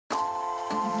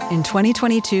In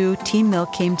 2022, Team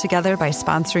Milk came together by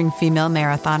sponsoring female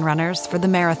marathon runners for the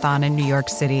marathon in New York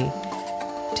City.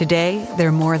 Today,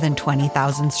 they're more than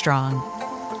 20,000 strong.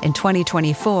 In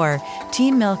 2024,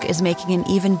 Team Milk is making an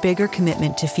even bigger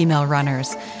commitment to female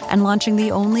runners and launching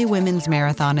the only women's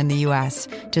marathon in the U.S.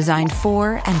 designed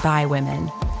for and by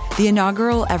women. The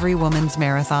inaugural Every Woman's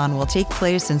Marathon will take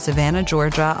place in Savannah,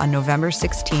 Georgia on November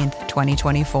 16th,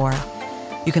 2024.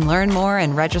 You can learn more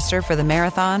and register for the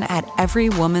marathon at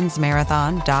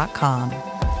everywomansmarathon.com.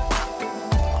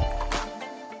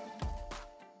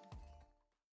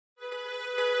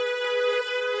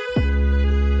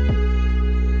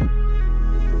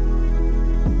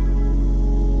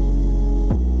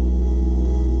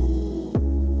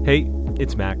 Hey,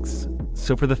 it's Max.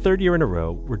 So for the third year in a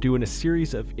row, we're doing a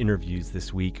series of interviews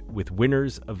this week with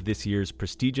winners of this year's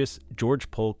prestigious George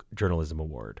Polk Journalism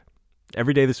Award.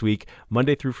 Every day this week,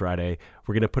 Monday through Friday,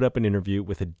 we're going to put up an interview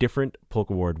with a different Polk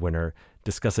Award winner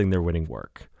discussing their winning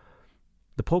work.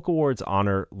 The Polk Awards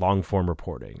honor long-form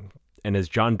reporting, and as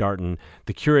John Darton,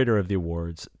 the curator of the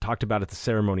awards, talked about at the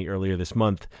ceremony earlier this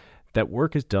month, that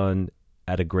work is done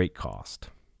at a great cost.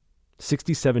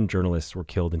 67 journalists were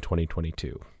killed in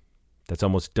 2022. That's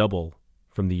almost double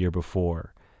from the year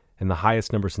before, and the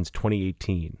highest number since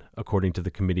 2018, according to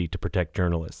the Committee to Protect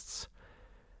Journalists.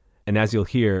 And as you'll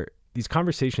hear, these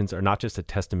conversations are not just a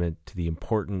testament to the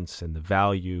importance and the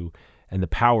value and the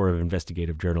power of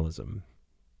investigative journalism.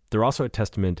 They're also a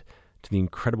testament to the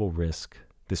incredible risk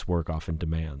this work often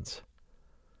demands.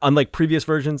 Unlike previous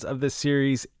versions of this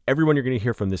series, everyone you're going to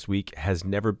hear from this week has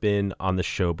never been on the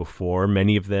show before.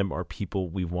 Many of them are people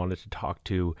we've wanted to talk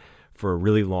to for a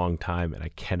really long time, and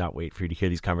I cannot wait for you to hear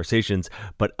these conversations.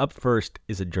 But up first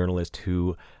is a journalist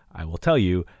who, I will tell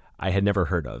you, I had never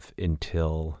heard of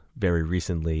until very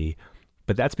recently,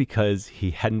 but that's because he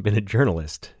hadn't been a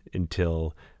journalist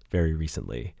until very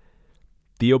recently.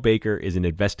 Theo Baker is an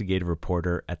investigative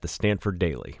reporter at the Stanford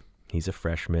Daily. He's a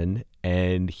freshman,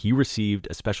 and he received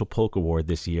a special Polk Award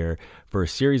this year for a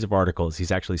series of articles.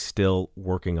 He's actually still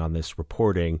working on this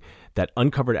reporting that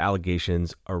uncovered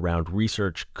allegations around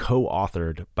research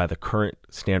co-authored by the current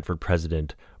Stanford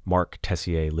president, Mark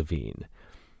Tessier-Levine.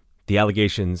 The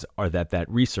allegations are that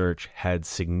research had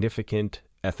significant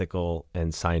ethical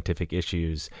and scientific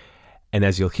issues. And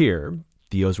as you'll hear,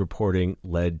 Theo's reporting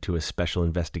led to a special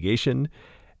investigation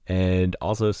and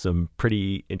also some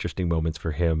pretty interesting moments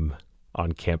for him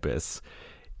on campus.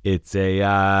 It's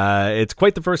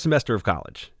quite the first semester of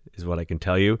college, is what I can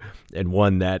tell you, and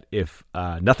one that, if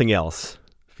nothing else,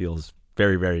 feels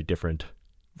very, very different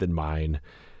than mine.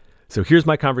 So here's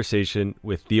my conversation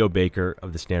with Theo Baker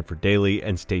of the Stanford Daily,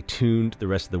 and stay tuned the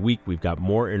rest of the week. We've got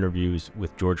more interviews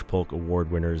with George Polk Award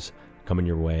winners coming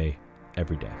your way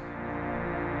every day.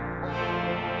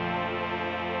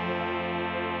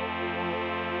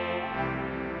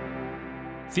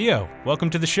 Theo, welcome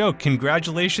to the show.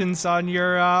 Congratulations on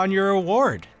your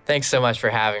award. Thanks so much for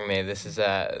having me. This is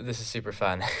super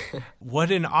fun.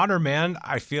 What an honor, man.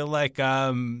 I feel like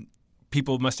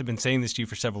people must have been saying this to you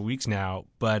for several weeks now,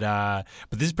 but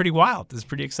this is pretty wild. This is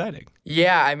pretty exciting.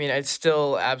 Yeah, I mean, it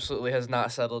still absolutely has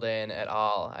not settled in at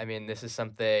all. I mean, this is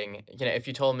something, if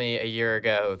you told me a year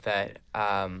ago that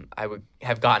I would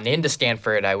have gotten into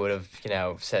Stanford, I would have,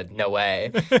 said no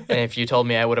way. And if you told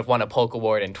me I would have won a Polk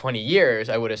Award in 20 years,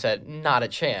 I would have said not a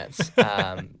chance.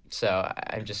 So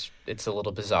it's a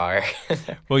little bizarre.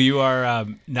 Well, you are,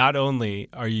 not only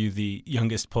are you the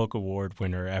youngest Polk Award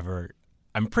winner ever,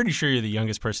 I'm pretty sure you're the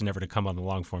youngest person ever to come on the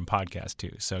Long Form podcast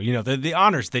too. So, the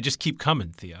honors, they just keep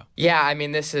coming, Theo. Yeah, I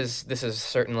mean, this is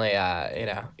certainly,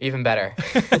 even better.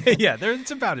 Yeah,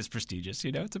 it's about as prestigious,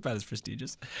 it's about as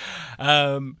prestigious.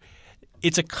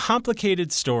 It's a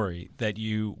complicated story that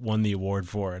you won the award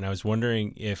for. And I was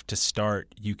wondering if, to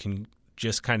start, you can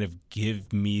just kind of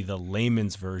give me the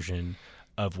layman's version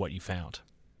of what you found.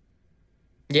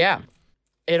 Yeah.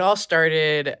 It all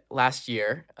started last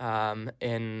year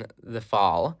in the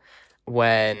fall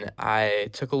when I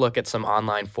took a look at some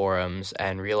online forums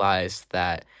and realized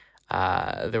that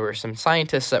there were some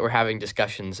scientists that were having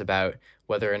discussions about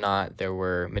whether or not there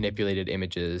were manipulated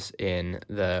images in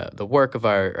the work of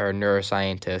our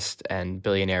neuroscientist and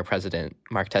billionaire president,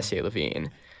 Mark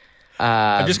Tessier-Levine.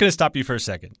 I'm just going to stop you for a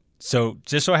second. So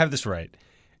just so I have this right,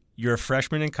 you're a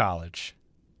freshman in college.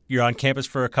 You're on campus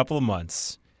for a couple of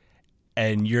months.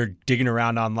 And you're digging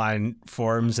around online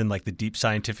forums in the deep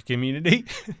scientific community?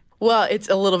 Well, it's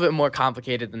a little bit more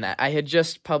complicated than that. I had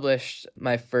just published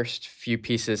my first few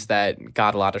pieces that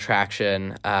got a lot of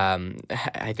traction.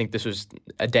 I think this was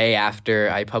a day after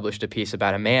I published a piece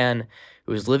about a man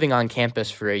who was living on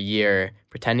campus for a year,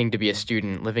 pretending to be a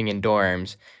student, living in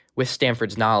dorms, with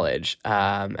Stanford's knowledge,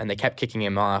 and they kept kicking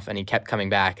him off, and he kept coming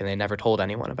back, and they never told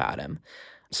anyone about him.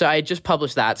 So I just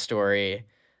published that story,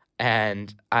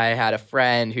 and I had a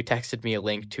friend who texted me a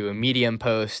link to a Medium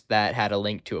post that had a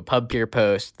link to a PubPeer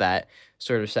post that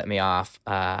sort of set me off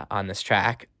on this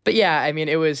track. But yeah, I mean,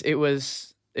 it was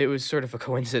sort of a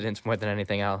coincidence more than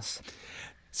anything else.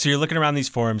 So you're looking around these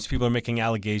forums, people are making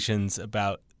allegations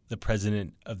about the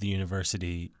president of the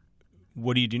university.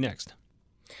 What do you do next?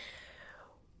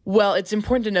 Well, it's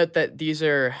important to note that these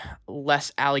are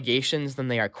less allegations than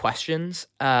they are questions.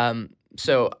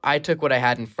 So I took what I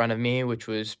had in front of me, which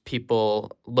was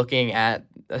people looking at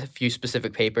a few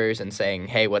specific papers and saying,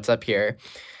 hey, what's up here?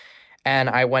 And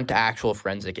I went to actual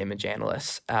forensic image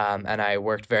analysts, and I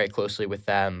worked very closely with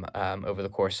them over the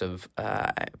course of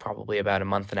probably about a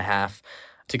month and a half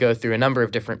to go through a number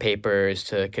of different papers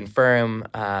to confirm,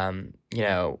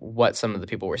 what some of the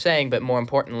people were saying, but more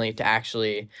importantly, to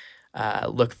actually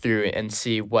look through and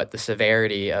see what the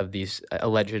severity of these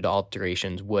alleged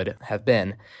alterations would have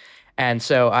been. And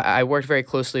so I worked very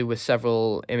closely with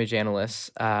several image analysts.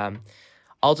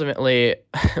 Ultimately,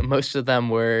 most of them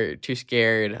were too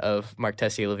scared of Mark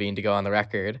Tessier-Levine to go on the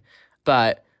record.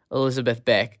 But Elizabeth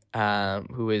Bick,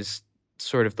 who is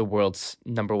sort of the world's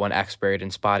number one expert in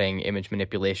spotting image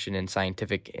manipulation in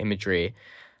scientific imagery,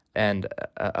 and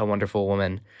a wonderful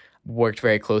woman, worked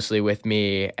very closely with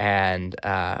me and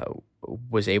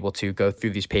was able to go through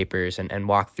these papers and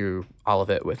walk through all of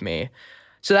it with me.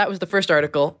 So that was the first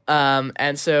article.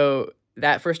 And so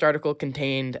that first article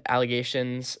contained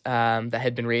allegations that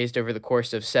had been raised over the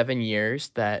course of 7 years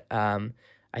that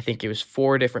I think it was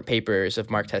 4 different papers of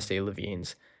Mark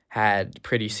Tessier-Levine's had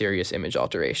pretty serious image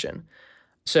alteration.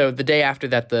 So the day after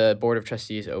that, the Board of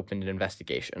Trustees opened an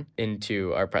investigation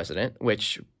into our president,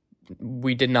 which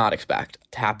we did not expect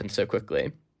to happen so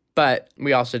quickly. But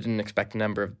we also didn't expect a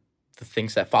number of the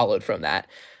things that followed from that.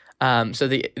 So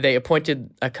they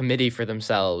appointed a committee for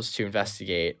themselves to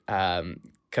investigate,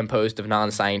 composed of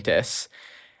non-scientists,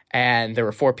 and there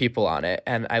were 4 people on it.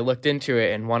 And I looked into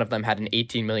it, and one of them had an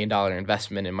 $18 million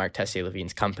investment in Mark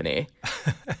Tessier-Levine's company.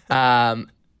 You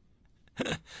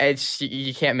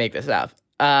can't make this up.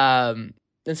 And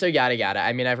so yada yada.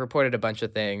 I mean, I've reported a bunch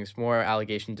of things, more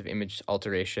allegations of image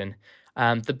alteration.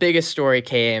 The biggest story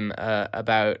came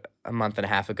about a month and a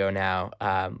half ago now,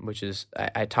 which is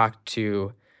I talked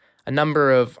to a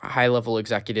number of high-level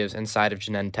executives inside of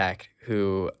Genentech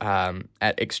who,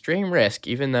 at extreme risk,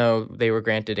 even though they were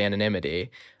granted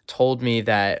anonymity, told me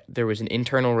that there was an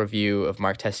internal review of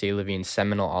Mark Tessier-Levine's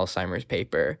seminal Alzheimer's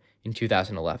paper in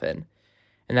 2011,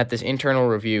 and that this internal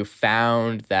review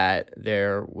found that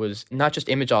there was not just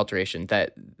image alteration,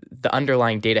 that the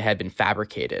underlying data had been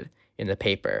fabricated in the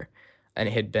paper, and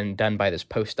it had been done by this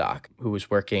postdoc who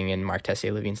was working in Mark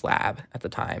Tessier-Levine's lab at the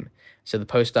time. So the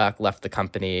postdoc left the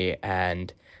company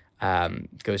and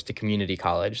goes to community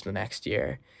college the next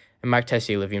year. And Mark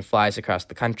Tessier-Levine flies across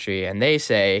the country, and they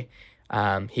say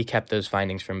he kept those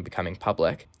findings from becoming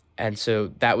public. And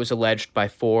so that was alleged by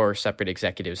 4 separate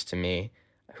executives to me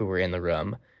who were in the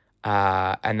room.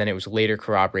 And then it was later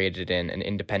corroborated in an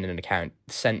independent account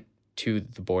sent to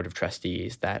the Board of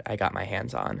Trustees that I got my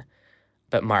hands on.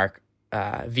 But Mark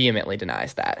vehemently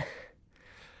denies that.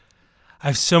 I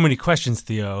have so many questions,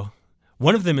 Theo.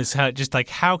 One of them is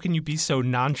how can you be so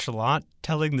nonchalant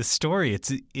telling the story?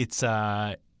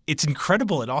 It's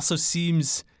incredible. It also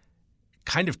seems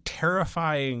kind of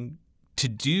terrifying to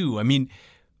do. I mean,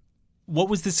 what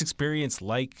was this experience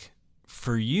like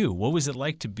for you? What was it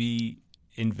like to be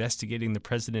investigating the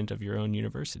president of your own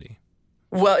university?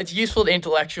 Well, it's useful to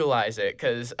intellectualize it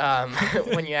because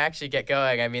when you actually get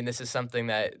going, I mean, this is something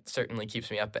that certainly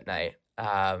keeps me up at night.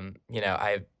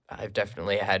 I've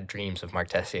definitely had dreams of Mark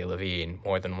Tessier-Levine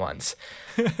more than once.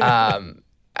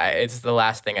 It's the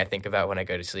last thing I think about when I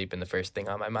go to sleep and the first thing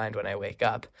on my mind when I wake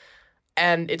up.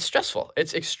 And it's stressful.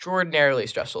 It's extraordinarily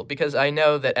stressful because I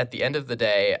know that at the end of the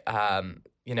day,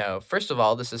 first of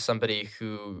all, this is somebody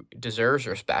who deserves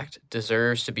respect,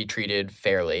 deserves to be treated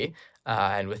fairly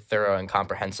and with thorough and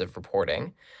comprehensive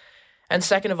reporting. And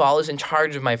second of all, is in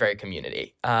charge of my very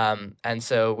community. And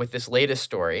so with this latest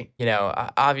story,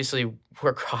 obviously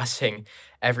we're crossing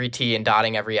every T and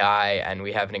dotting every I, and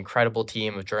we have an incredible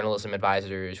team of journalism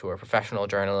advisors who are professional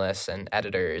journalists and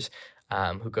editors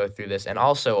who go through this, and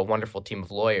also a wonderful team of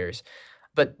lawyers.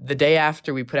 But the day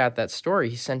after we put out that story,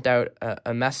 he sent out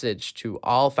a message to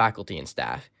all faculty and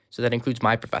staff, so that includes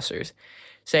my professors,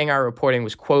 saying our reporting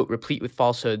was, quote, replete with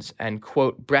falsehoods and,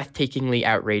 quote, breathtakingly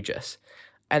outrageous.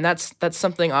 And that's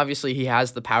something, obviously, he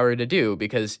has the power to do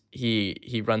because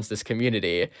he runs this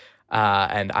community,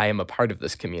 and I am a part of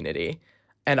this community.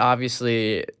 And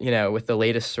obviously, with the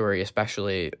latest story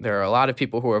especially, there are a lot of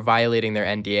people who are violating their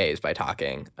NDAs by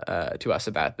talking to us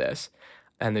about this.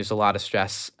 And there's a lot of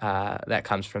stress that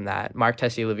comes from that. Mark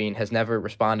Tessier-Levine has never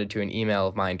responded to an email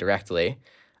of mine directly.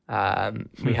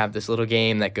 We have this little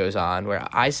game that goes on where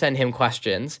I send him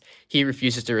questions. He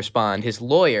refuses to respond. His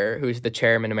lawyer, who's the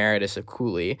chairman emeritus of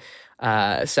Cooley,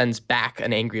 sends back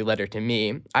an angry letter to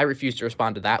me. I refuse to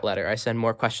respond to that letter. I send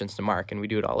more questions to Mark, and we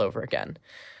do it all over again.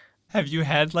 Have you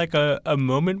had like a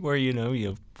moment where,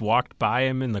 you walked by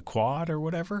him in the quad or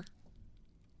whatever?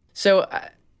 So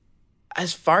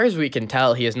as far as we can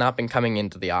tell, he has not been coming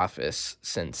into the office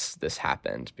since this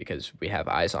happened because we have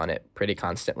eyes on it pretty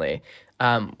constantly.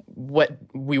 What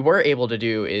we were able to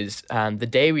do is the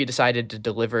day we decided to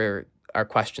deliver our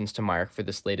questions to Mark for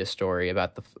this latest story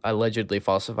about the allegedly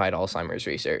falsified Alzheimer's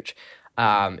research,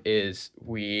 is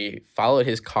we followed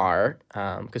his car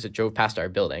because it drove past our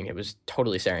building. It was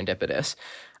totally serendipitous.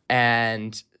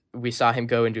 And we saw him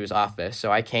go into his office.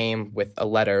 So I came with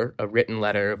a written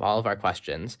letter of all of our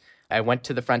questions. I went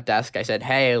to the front desk. I said,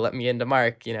 hey, let me into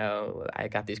Mark. I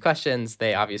got these questions.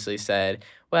 They obviously said,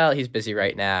 well, he's busy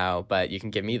right now, but you can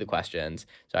give me the questions.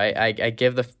 So I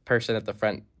give the person at the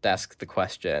front desk the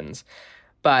questions.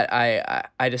 But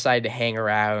I decided to hang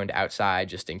around outside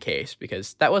just in case,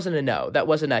 because that wasn't a no. That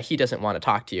wasn't a he doesn't want to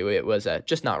talk to you. It was a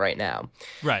just not right now.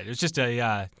 Right. It was just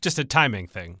a timing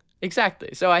thing.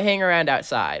 Exactly. So I hang around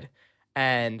outside,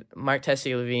 and Mark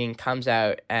Tessier-Levine comes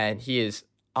out, and he is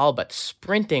all but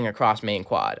sprinting across Main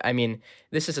Quad. I mean,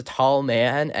 this is a tall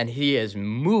man, and he is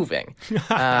moving.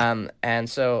 And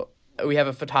so we have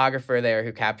a photographer there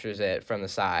who captures it from the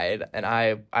side, and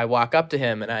I walk up to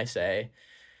him, and I say,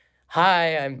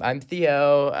 hi, I'm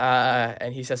Theo,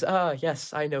 and he says, oh,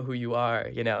 yes, I know who you are,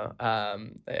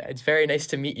 it's very nice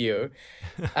to meet you,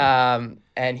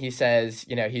 and he says,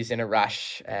 he's in a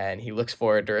rush, and he looks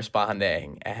forward to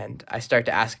responding, and I start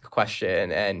to ask a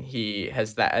question, and he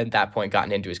has at that point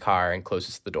gotten into his car and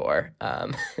closes the door,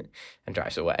 and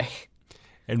drives away.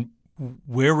 And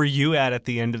where were you at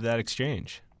the end of that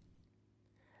exchange?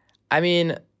 I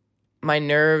mean, my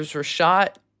nerves were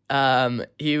shot.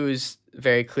 He was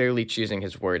very clearly choosing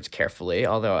his words carefully,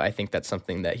 although I think that's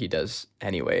something that he does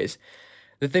anyways.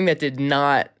 The thing that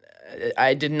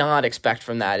I did not expect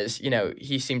from that is,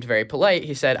 he seemed very polite.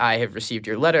 He said, I have received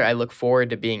your letter. I look forward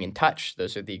to being in touch.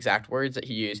 Those are the exact words that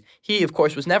he used. He, of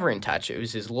course, was never in touch. It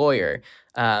was his lawyer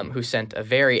who sent a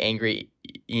very angry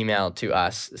email to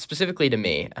us, specifically to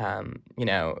me,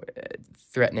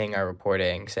 threatening our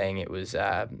reporting, saying it was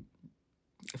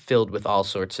filled with all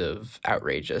sorts of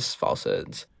outrageous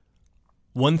falsehoods.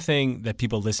 One thing that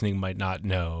people listening might not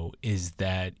know is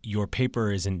that your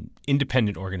paper is an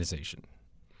independent organization.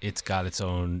 It's got its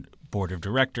own board of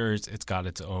directors. It's got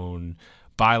its own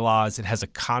bylaws. It has a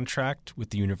contract with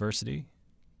the university.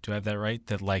 Do I have that right?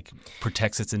 That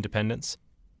protects its independence?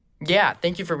 Yeah,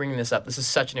 thank you for bringing this up. This is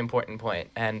such an important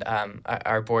point, and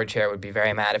our board chair would be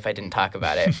very mad if I didn't talk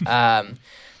about it.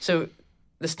 So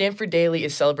the Stanford Daily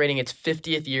is celebrating its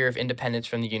 50th year of independence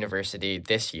from the university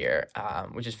this year,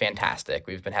 which is fantastic.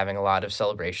 We've been having a lot of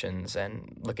celebrations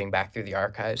and looking back through the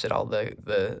archives at all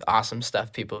the awesome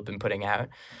stuff people have been putting out.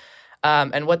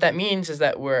 And what that means is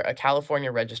that we're a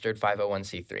California registered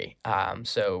 501c3.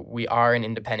 So we are an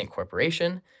independent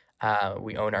corporation.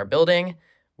 We own our building.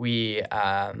 We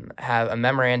have a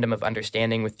memorandum of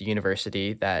understanding with the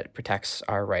university that protects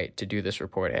our right to do this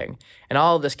reporting. And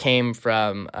all of this came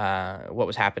from what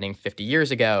was happening 50 years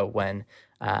ago when,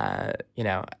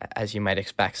 as you might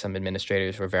expect, some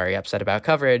administrators were very upset about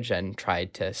coverage and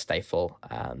tried to stifle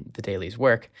the Daily's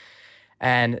work.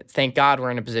 And thank God we're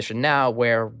in a position now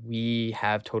where we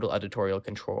have total editorial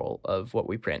control of what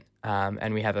we print.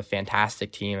 And we have a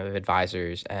fantastic team of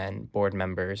advisors and board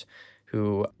members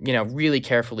who, really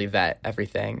carefully vet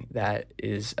everything that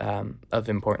is of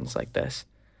importance like this.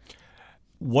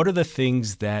 What are the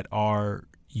things that are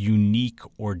unique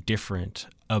or different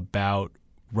about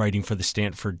writing for the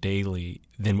Stanford Daily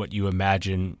than what you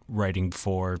imagine writing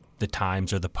for the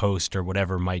Times or the Post or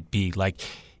whatever might be?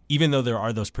 Even though there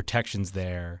are those protections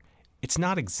there, it's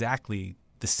not exactly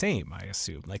the same, I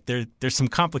assume. There's some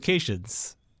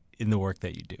complications in the work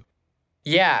that you do.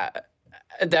 Yeah.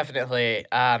 Definitely.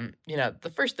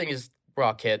 The first thing is we're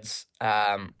all kids.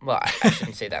 I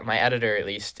shouldn't say that. My editor, at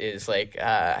least, is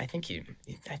I think he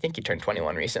turned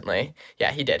 21 recently.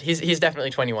 Yeah, he did. He's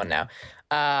definitely 21 now.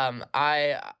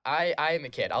 I am a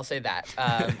kid. I'll say that.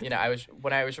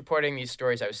 When I was reporting these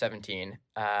stories, I was 17.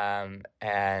 I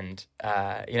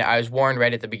was warned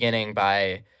right at the beginning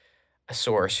by a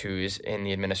source who's in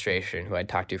the administration who I'd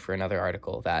talked to for another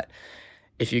article that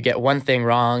if you get one thing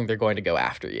wrong, they're going to go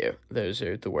after you. Those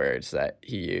are the words that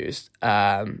he used.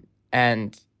 And,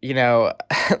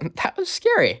 that was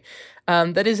scary.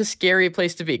 That is a scary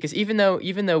place to be, because even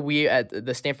though we at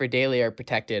the Stanford Daily are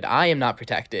protected, I am not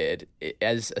protected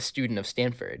as a student of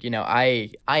Stanford. I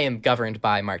am governed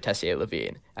by Mark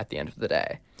Tessier-Levine at the end of the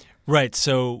day. Right.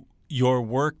 So your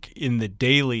work in the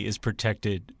Daily is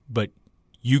protected, but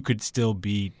you could still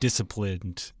be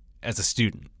disciplined as a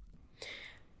student.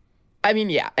 I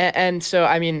mean, yeah. And so,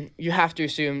 I mean, you have to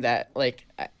assume that, like,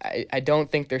 I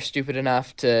don't think they're stupid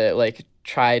enough to, like,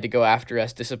 try to go after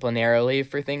us disciplinarily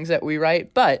for things that we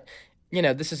write. But,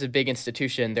 this is a big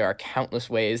institution. There are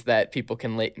countless ways that people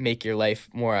can make your life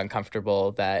more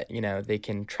uncomfortable, that, they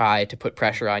can try to put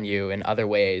pressure on you in other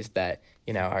ways that,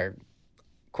 are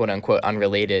quote unquote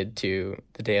unrelated to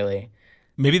the Daily.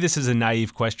 Maybe this is a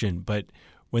naive question, but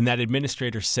when that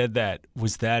administrator said that,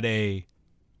 was that a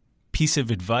piece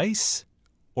of advice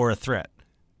or a threat?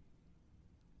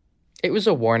 It was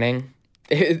a warning.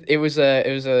 It was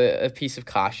a piece of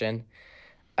caution.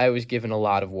 I was given a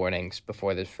lot of warnings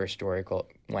before this first story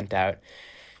went out.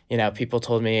 People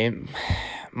told me,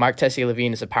 Mark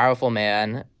Tessier-Levine is a powerful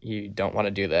man. You don't want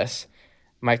to do this.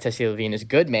 Mark Tessier-Levine is a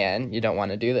good man. You don't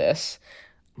want to do this.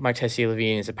 Mark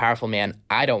Tessier-Levine is a powerful man.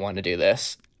 I don't want to do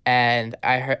this. And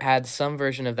I had some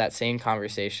version of that same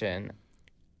conversation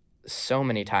so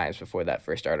many times before that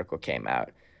first article came out,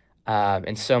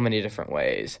 in so many different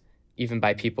ways, even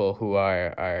by people who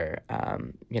are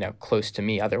close to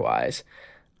me otherwise.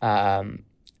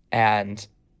 And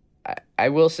I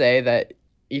will say that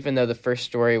even though the first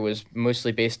story was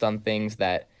mostly based on things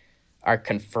that are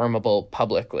confirmable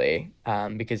publicly,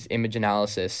 because image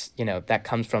analysis, that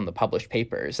comes from the published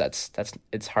papers.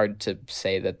 It's hard to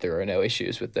say that there are no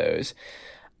issues with those.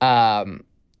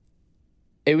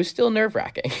 It was still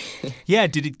nerve-wracking. Yeah,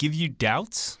 did it give you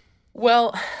doubts?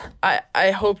 Well,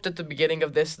 I hoped at the beginning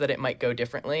of this that it might go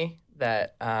differently,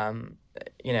 that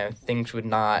things would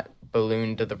not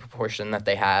balloon to the proportion that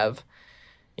they have.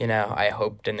 I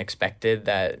hoped and expected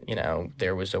that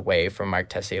there was a way for Mark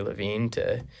Tessier-Levine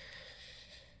to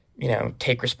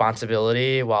take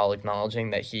responsibility while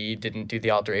acknowledging that he didn't do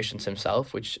the alterations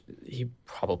himself, which he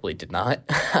probably did not,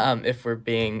 if we're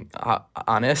being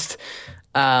honest.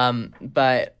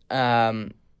 But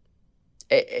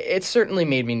it certainly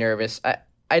made me nervous.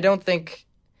 I don't think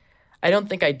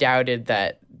I doubted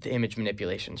that the image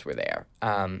manipulations were there,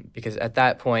 because at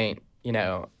that point,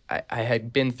 I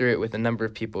had been through it with a number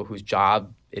of people whose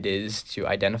job it is to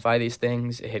identify these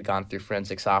things. It had gone through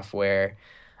forensic software.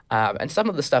 And some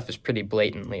of the stuff is pretty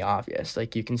blatantly obvious.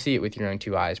 Like, you can see it with your own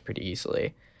two eyes pretty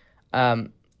easily.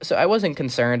 So I wasn't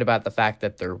concerned about the fact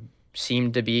that there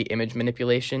seemed to be image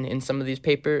manipulation in some of these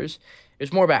papers. It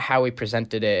was more about how he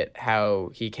presented it,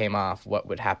 how he came off, what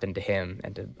would happen to him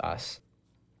and to us.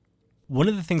 One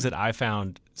of the things that I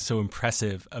found so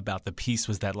impressive about the piece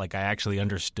was that, like, I actually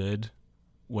understood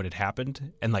what had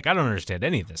happened. And, like, I don't understand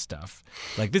any of this stuff.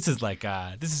 Like, this is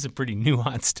a pretty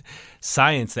nuanced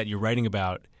science that you're writing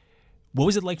about. What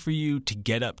was it like for you to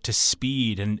get up to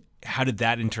speed, and how did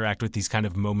that interact with these kind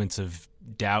of moments of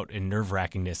doubt and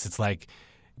nerve-wrackingness? It's like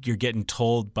you're getting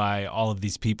told by all of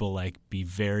these people, like, be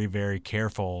very, very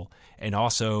careful. And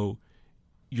also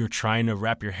you're trying to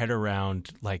wrap your head around,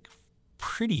 like,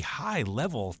 pretty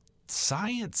high-level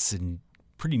science and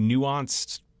pretty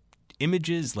nuanced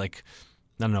images. Like,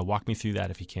 I don't know, walk me through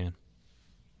that if you can.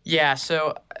 Yeah,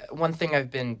 so one thing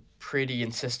I've been pretty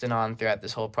insistent on throughout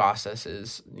this whole process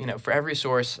is, for every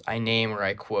source I name or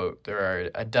I quote, there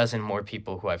are a dozen more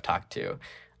people who I've talked to,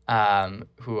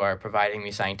 who are providing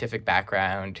me scientific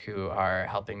background, who are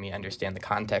helping me understand the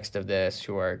context of this,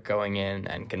 who are going in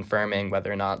and confirming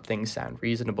whether or not things sound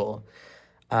reasonable,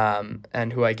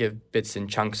 and who I give bits and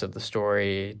chunks of the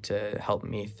story to help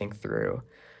me think through.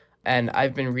 And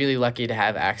I've been really lucky to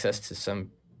have access to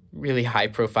some really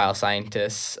high-profile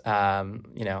scientists, on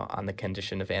the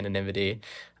condition of anonymity,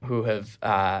 who have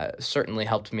certainly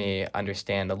helped me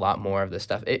understand a lot more of this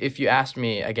stuff. If you asked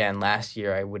me again last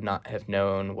year, I would not have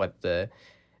known what the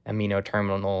amino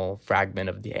terminal fragment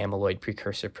of the amyloid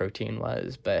precursor protein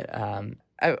was. But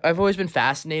I've always been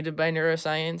fascinated by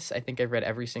neuroscience. I think I've read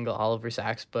every single Oliver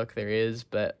Sacks book there is,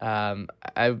 but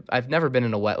I've never been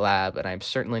in a wet lab, and I'm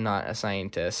certainly not a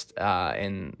scientist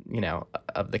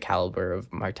of the caliber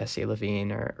of Mark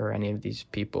Tessier-Levine or any of these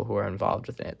people who are involved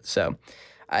with it. So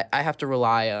I have to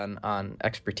rely on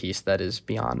expertise that is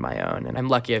beyond my own, and I'm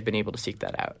lucky I've been able to seek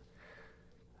that out.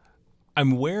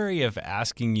 I'm wary of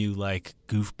asking you, like,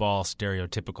 goofball,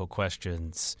 stereotypical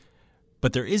questions,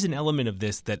 but there is an element of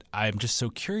this that I'm just so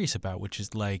curious about, which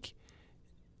is, like,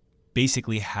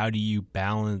 basically how do you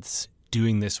balance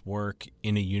doing this work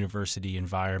in a university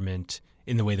environment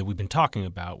in the way that we've been talking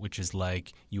about, which is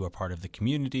like you are part of the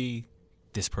community.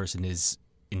 This person is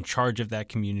in charge of that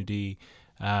community.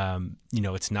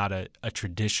 It's not a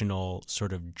traditional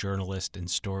sort of journalist and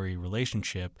story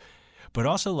relationship, but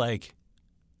also like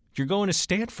you're going to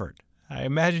Stanford. I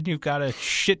imagine you've got a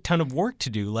shit ton of work to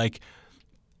do. Like,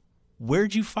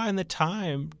 where'd you find the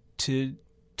time to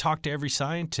talk to every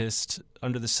scientist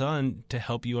under the sun to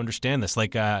help you understand this?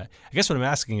 Like, I guess what I'm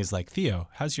asking is like, Theo,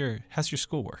 how's your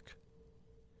schoolwork?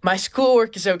 My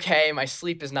schoolwork is okay. My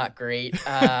sleep is not great.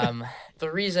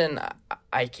 The reason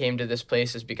I came to this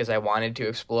place is because I wanted to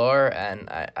explore, and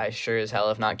I sure as hell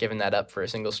have not given that up for a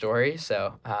single story.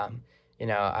 So,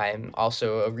 I'm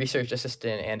also a research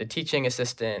assistant and a teaching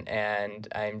assistant, and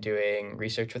I'm doing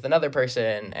research with another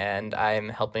person, and I'm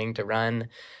helping to run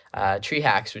Tree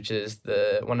Hacks, which is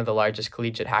one of the largest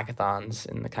collegiate hackathons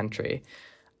in the country.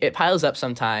 It piles up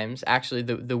sometimes. Actually,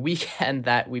 the weekend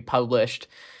that we published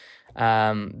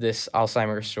this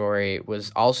Alzheimer's story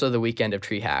was also the weekend of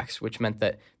Tree Hacks, which meant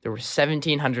that there were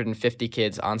 1,750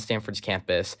 kids on Stanford's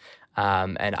campus,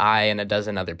 and I and a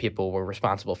dozen other people were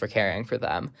responsible for caring for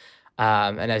them.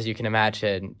 And as you can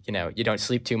imagine, you don't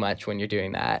sleep too much when you're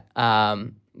doing that.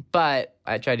 But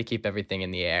I try to keep everything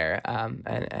in the air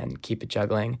and keep it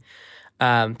juggling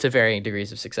to varying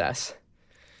degrees of success.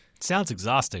 Sounds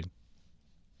exhausting.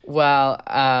 Well,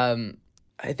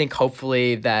 I think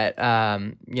hopefully that,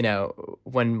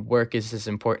 when work is as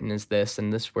important as this,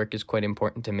 and this work is quite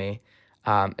important to me,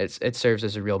 it serves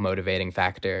as a real motivating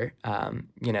factor.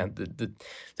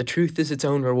 The truth is its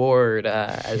own reward,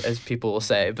 as people will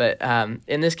say. But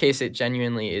in this case, it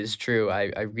genuinely is true.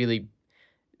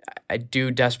 I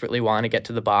do desperately want to get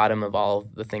to the bottom of all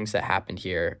the things that happened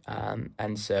here.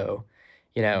 And so,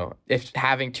 if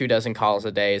having 24 calls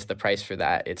a day is the price for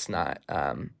that, it's not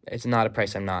a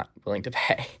price I'm not willing to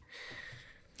pay.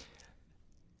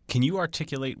 Can you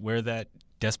articulate where that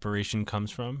desperation comes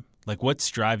from? Like, what's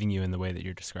driving you in the way that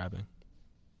you're describing?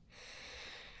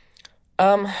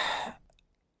 I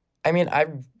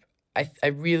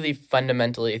really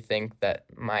fundamentally think that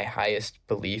my highest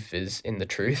belief is in the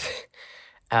truth.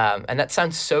 And that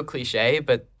sounds so cliche,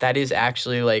 but that is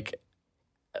actually like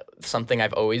something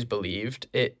I've always believed.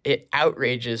 It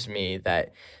outrages me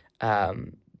that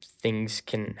things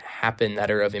can happen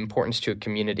that are of importance to a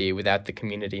community without the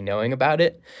community knowing about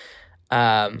it.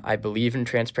 I believe in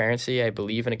transparency. I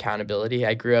believe in accountability.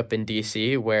 I grew up in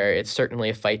D.C., where it's certainly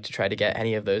a fight to try to get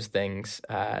any of those things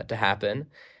to happen.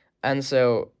 And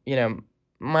so,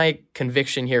 my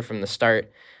conviction here from the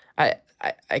start,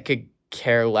 I could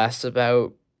care less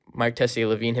about Mark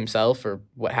Tessier-Levine himself or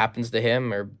what happens to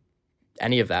him or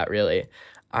any of that, really.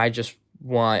 I just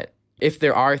want, if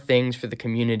there are things for the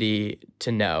community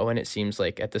to know, and it seems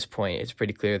like at this point it's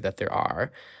pretty clear that there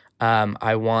are,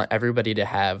 I want everybody to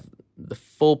have the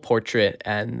full portrait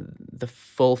and the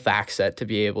full fact set to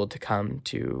be able to come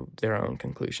to their own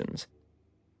conclusions.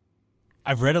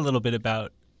 I've read a little bit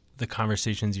about the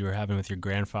conversations you were having with your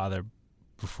grandfather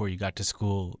before you got to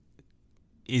school.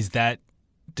 Is that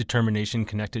determination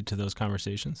connected to those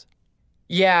conversations?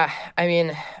 Yeah,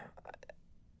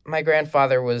 my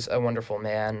grandfather was a wonderful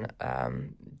man,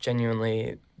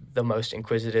 genuinely the most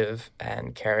inquisitive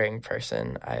and caring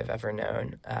person I've ever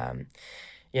known.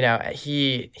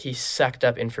 He sucked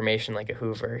up information like a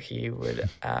Hoover. He would.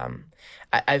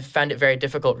 I've found it very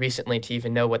difficult recently to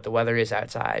even know what the weather is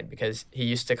outside, because he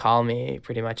used to call me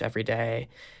pretty much every day.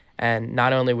 And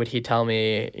not only would he tell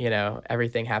me,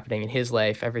 everything happening in his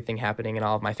life, everything happening in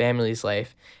all of my family's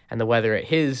life, and the weather at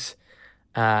his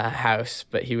house,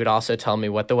 but he would also tell me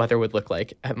what the weather would look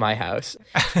like at my house.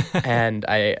 And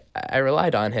I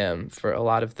relied on him for a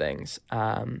lot of things.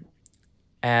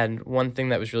 And one thing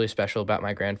that was really special about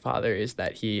my grandfather is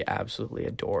that he absolutely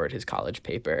adored his college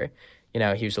paper.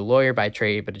 He was a lawyer by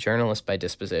trade, but a journalist by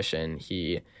disposition.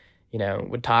 He,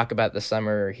 would talk about the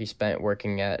summer he spent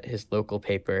working at his local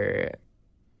paper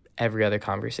every other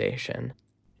conversation.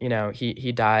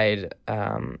 He died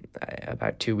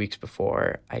about 2 weeks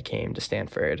before I came to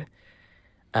Stanford.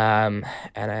 And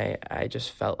I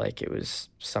just felt like it was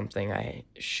something I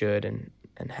should and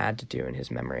had to do in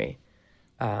his memory.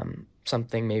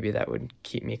 Something maybe that would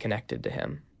keep me connected to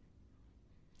him.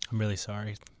 I'm really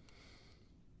sorry.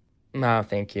 No,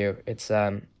 thank you. It's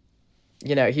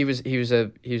he was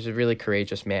a really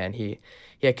courageous man. He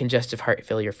had congestive heart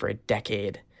failure for a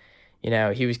decade.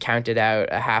 He was counted out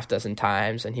a half dozen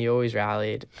times, and he always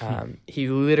rallied. He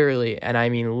literally, and I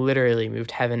mean literally,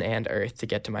 moved heaven and earth to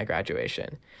get to my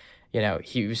graduation.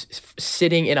 He was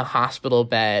sitting in a hospital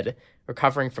bed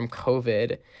recovering from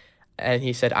COVID, And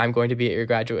he said, "I'm going to be at your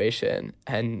graduation."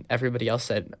 And everybody else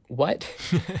said, "What?"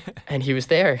 And he was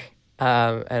there.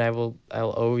 And I'll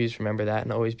always remember that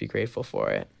and always be grateful for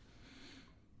it.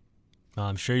 Well,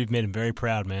 I'm sure you've made him very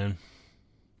proud, man.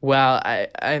 Well,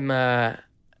 I'm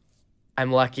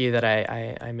lucky that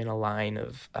I'm in a line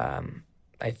of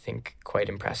I think quite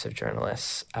impressive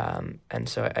journalists, and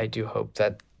so I do hope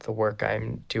that the work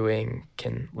I'm doing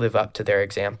can live up to their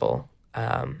example.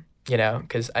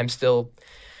 Because I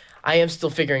am still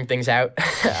figuring things out.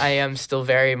 I am still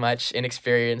very much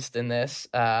inexperienced in this,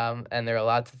 and there are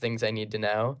lots of things I need to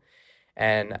know.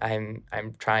 And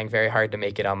I'm trying very hard to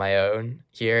make it on my own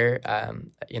here.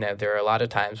 There are a lot of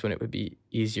times when it would be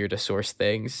easier to source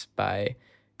things by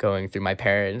going through my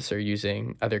parents or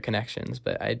using other connections,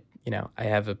 but I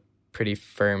have a pretty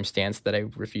firm stance that I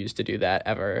refuse to do that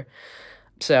ever.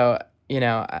 So,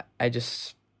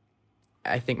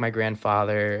 I think my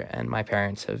grandfather and my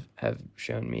parents have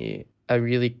shown me a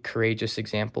really courageous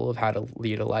example of how to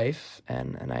lead a life,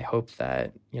 and I hope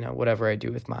that, whatever I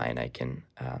do with mine, I can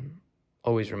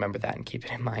always remember that and keep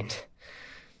it in mind.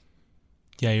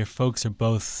 Yeah, your folks are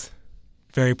both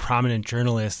very prominent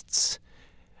journalists,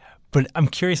 but I'm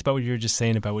curious about what you were just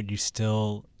saying about what you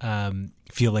still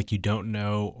feel like you don't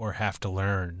know or have to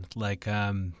learn. Like,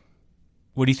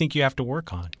 what do you think you have to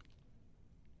work on?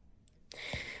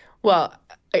 Well,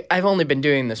 I've only been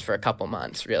doing this for a couple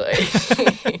months, really.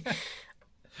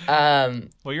 Well,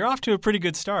 you're off to a pretty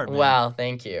good start, man. Well,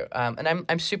 thank you. And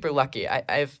I'm super lucky.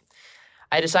 I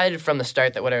decided from the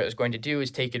start that what I was going to do is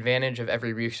take advantage of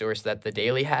every resource that the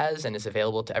Daily has and is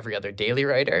available to every other Daily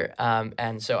writer.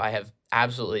 And so I have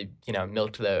absolutely,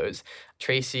 milked those.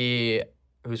 Tracy,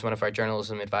 who's one of our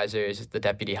journalism advisors, is the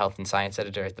deputy health and science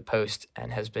editor at the Post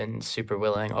and has been super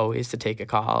willing always to take a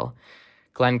call.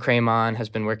 Glenn Cramon has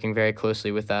been working very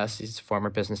closely with us. He's a former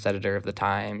business editor of the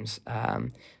Times.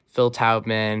 Phil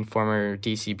Taubman, former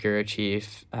DC bureau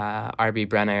chief. R.B.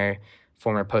 Brenner,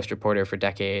 former Post reporter for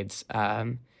decades.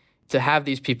 To have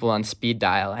these people on speed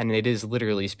dial, and it is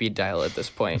literally speed dial at this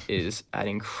point, is an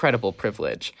incredible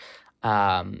privilege.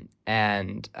 And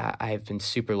I've been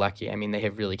super lucky. I mean, they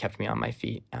have really kept me on my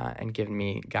feet and given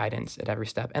me guidance at every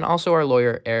step. And also our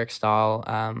lawyer, Eric Stahl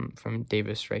from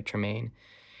Davis Wright Tremaine,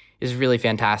 is really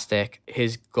fantastic.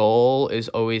 His goal is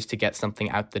always to get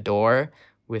something out the door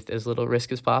with as little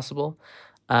risk as possible.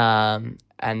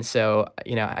 And so,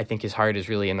 I think his heart is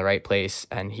really in the right place,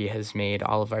 and he has made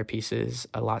all of our pieces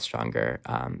a lot stronger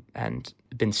and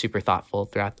been super thoughtful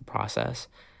throughout the process.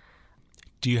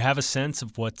 Do you have a sense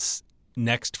of what's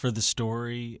next for the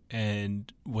story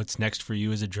and what's next for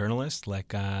you as a journalist?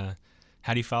 Like, how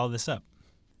do you follow this up?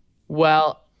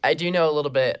 Well, I do know a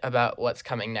little bit about what's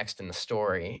coming next in the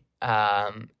story,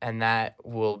 and that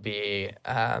will be...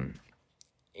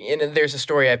 there's a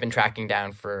story I've been tracking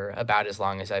down for about as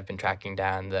long as I've been tracking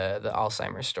down the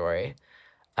Alzheimer's story.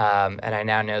 And I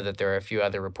now know that there are a few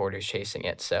other reporters chasing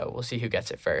it, so we'll see who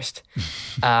gets it first.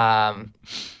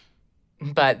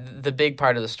 But the big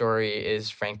part of the story is,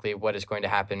 frankly, what is going to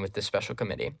happen with this special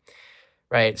committee,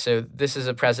 right? So this is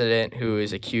a president who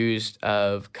is accused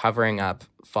of covering up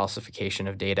falsification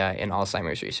of data in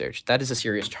Alzheimer's research. That is a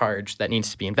serious charge that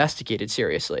needs to be investigated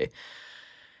seriously.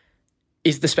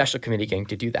 Is the special committee going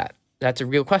to do that? That's a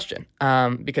real question,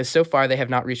 because so far they have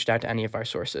not reached out to any of our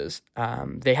sources.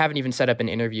 They haven't even set up an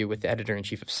interview with the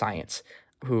editor-in-chief of Science,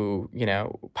 who,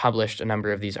 published a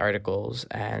number of these articles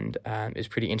and is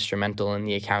pretty instrumental in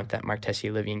the account that Mark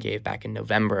Tessier-Lavigne gave back in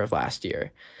November of last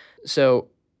year. So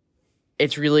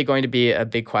it's really going to be a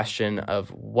big question of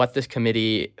what this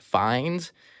committee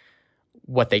finds,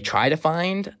 what they try to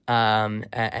find,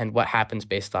 and what happens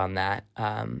based on that.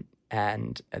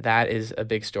 And that is a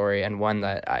big story, and one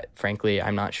that, frankly,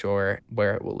 I'm not sure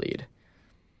where it will lead.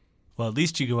 Well, at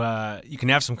least you can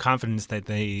have some confidence that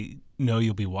they know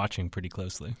you'll be watching pretty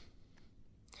closely.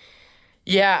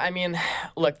 Yeah, I mean,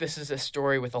 look, this is a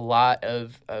story with a lot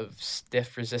of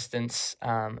stiff resistance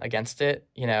against it.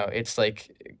 It's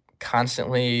like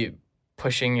constantly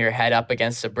pushing your head up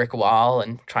against a brick wall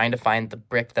and trying to find the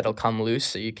brick that'll come loose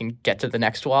so you can get to the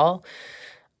next wall.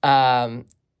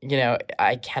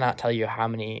 I cannot tell you how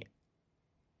many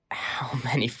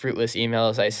fruitless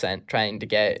emails I sent trying to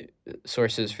get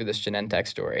sources for this Genentech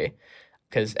story.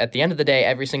 Because at the end of the day,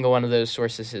 every single one of those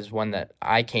sources is one that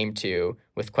I came to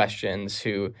with questions,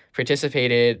 who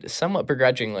participated somewhat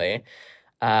begrudgingly.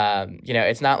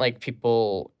 It's not like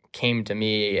people came to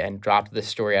me and dropped this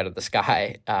story out of the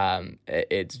sky.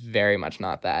 It's very much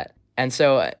not that. And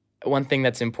so one thing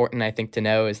that's important, I think, to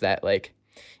know is that, like,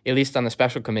 at least on the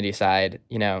special committee side,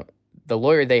 the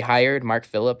lawyer they hired, Mark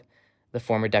Phillip, the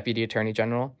former deputy attorney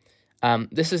general,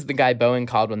 This is the guy Boeing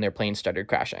called when their plane started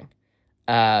crashing.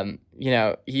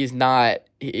 He's not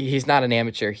an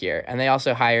amateur here. And they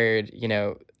also hired,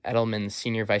 Edelman's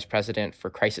senior vice president for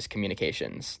crisis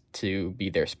communications to be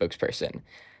their spokesperson.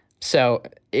 So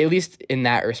at least in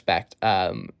that respect,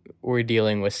 we're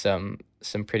dealing with some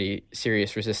pretty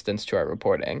serious resistance to our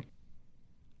reporting.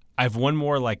 I have one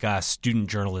more student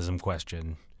journalism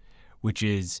question, which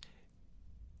is,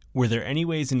 were there any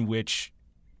ways in which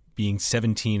being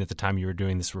 17 at the time you were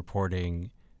doing this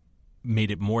reporting made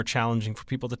it more challenging for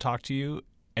people to talk to you?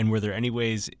 And were there any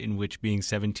ways in which being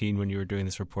 17 when you were doing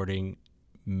this reporting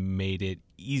made it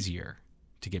easier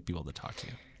to get people to talk to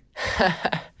you?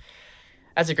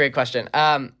 That's a great question.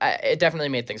 It definitely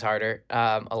made things harder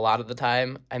a lot of the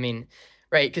time. I mean,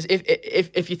 right, because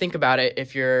if you think about it,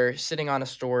 if you're sitting on a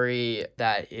story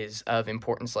that is of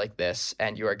importance like this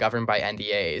and you are governed by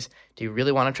NDAs, do you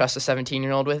really want to trust a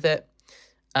 17-year-old with it?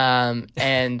 And,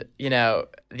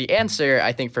 the answer,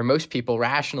 I think, for most people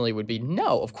rationally would be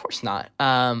no, of course not.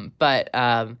 But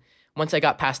once I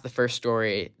got past the first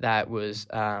story, that was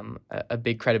a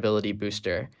big credibility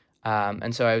booster.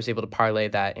 And so I was able to parlay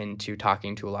that into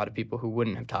talking to a lot of people who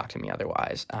wouldn't have talked to me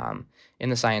otherwise in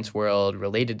the science world,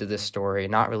 related to this story,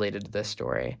 not related to this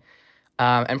story.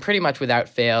 And pretty much without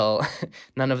fail,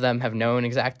 none of them have known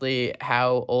exactly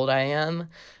how old I am.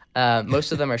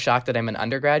 Most of them are shocked that I'm an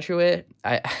undergraduate.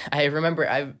 I remember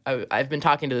I've been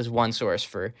talking to this one source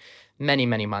for many,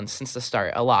 many months since the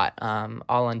start, a lot,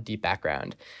 all on deep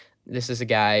background. This is a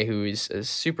guy who is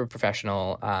super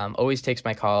professional, always takes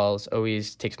my calls,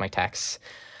 always takes my texts.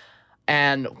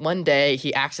 And one day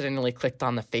he accidentally clicked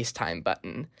on the FaceTime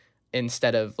button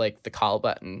instead of the call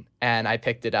button. And I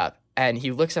picked it up and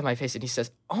he looks at my face and he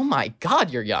says, "Oh my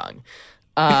God, you're young."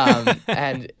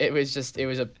 And it was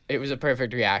a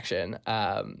perfect reaction.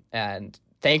 And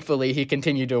thankfully he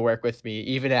continued to work with me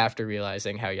even after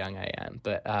realizing how young I am.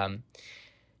 But,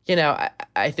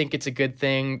 I think it's a good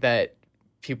thing that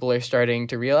people are starting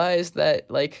to realize that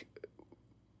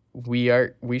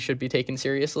we should be taken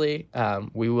seriously.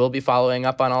 We will be following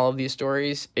up on all of these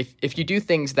stories. If you do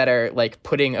things that are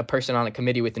putting a person on a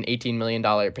committee with an $18 million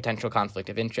potential conflict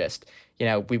of interest,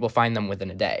 we will find them within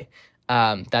a day.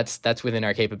 That's within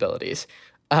our capabilities.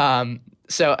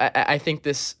 So I think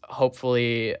this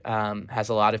hopefully has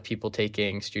a lot of people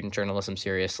taking student journalism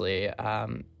seriously.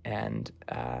 And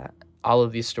all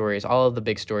of these stories, all of the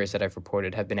big stories that I've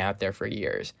reported have been out there for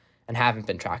years and haven't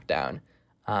been tracked down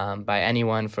by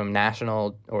anyone from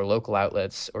national or local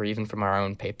outlets or even from our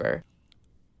own paper.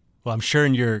 Well, I'm sure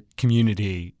in your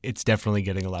community, it's definitely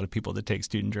getting a lot of people to take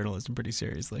student journalism pretty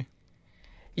seriously.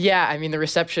 Yeah, I mean, the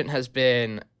reception has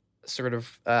been sort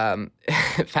of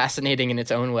fascinating in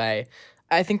its own way.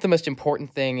 I think the most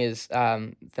important thing is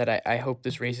that I hope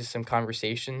this raises some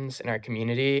conversations in our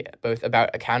community, both about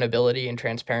accountability and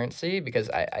transparency, because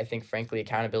I think, frankly,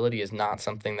 accountability is not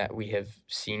something that we have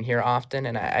seen here often.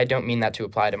 And I don't mean that to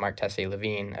apply to Mark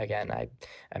Tessier-Levine. Again,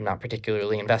 I'm not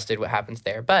particularly invested what happens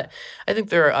there. But I think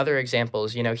there are other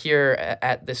examples. Here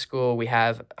at this school, we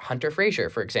have Hunter Frazier,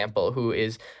 for example, who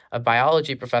is a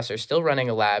biology professor still running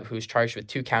a lab who's charged with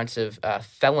 2 counts of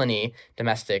felony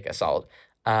domestic assault.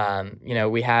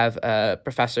 We have a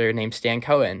professor named Stan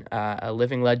Cohen, a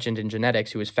living legend in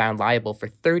genetics, who was found liable for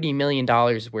 $30 million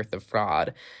worth of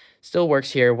fraud. Still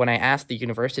works here. When I asked the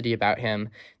university about him,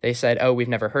 they said, "Oh, we've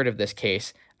never heard of this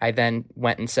case." I then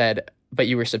went and said, "But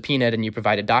you were subpoenaed and you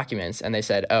provided documents." And they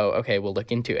said, "Oh, okay, we'll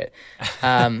look into it."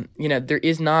 There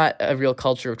is not a real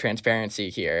culture of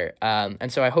transparency here.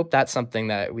 And so I hope that's something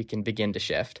that we can begin to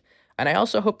shift. And I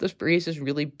also hope this raises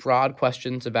really broad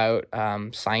questions about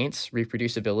science,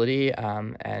 reproducibility,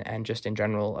 and just in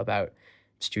general about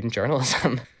student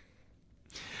journalism.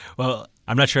 Well,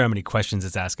 I'm not sure how many questions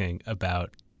it's asking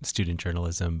about student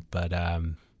journalism, but I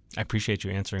appreciate you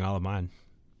answering all of mine.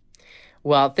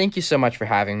 Well, thank you so much for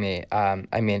having me.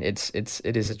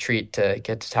 It is a treat to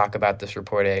get to talk about this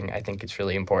reporting. I think it's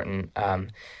really important.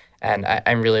 And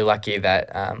I'm really lucky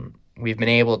that we've been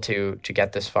able to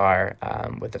get this far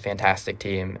with a fantastic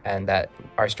team and that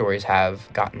our stories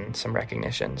have gotten some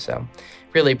recognition. So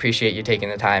really appreciate you taking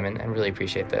the time and really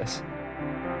appreciate this.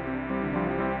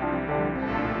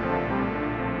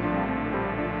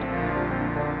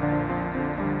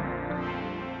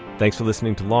 Thanks for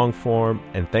listening to Longform,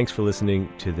 and thanks for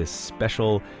listening to this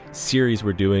special series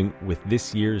we're doing with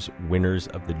this year's winners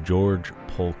of the George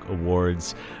Polk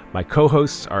Awards. My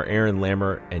co-hosts are Aaron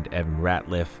Lammer and Evan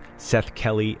Ratliff. Seth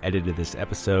Kelly edited this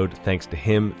episode. Thanks to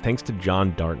him. Thanks to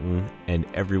John Darnton and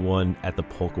everyone at the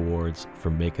Polk Awards for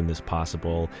making this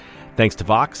possible. Thanks to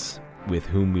Vox, with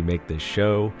whom we make this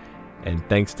show. And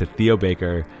thanks to Theo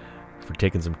Baker, for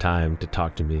taking some time to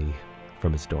talk to me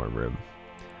from his dorm room.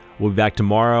 We'll be back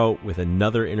tomorrow with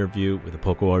another interview with a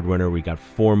Polk Award winner. We got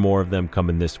 4 more of them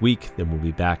coming this week. Then we'll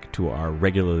be back to our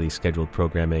regularly scheduled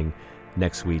programming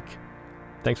next week.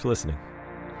 Thanks for listening.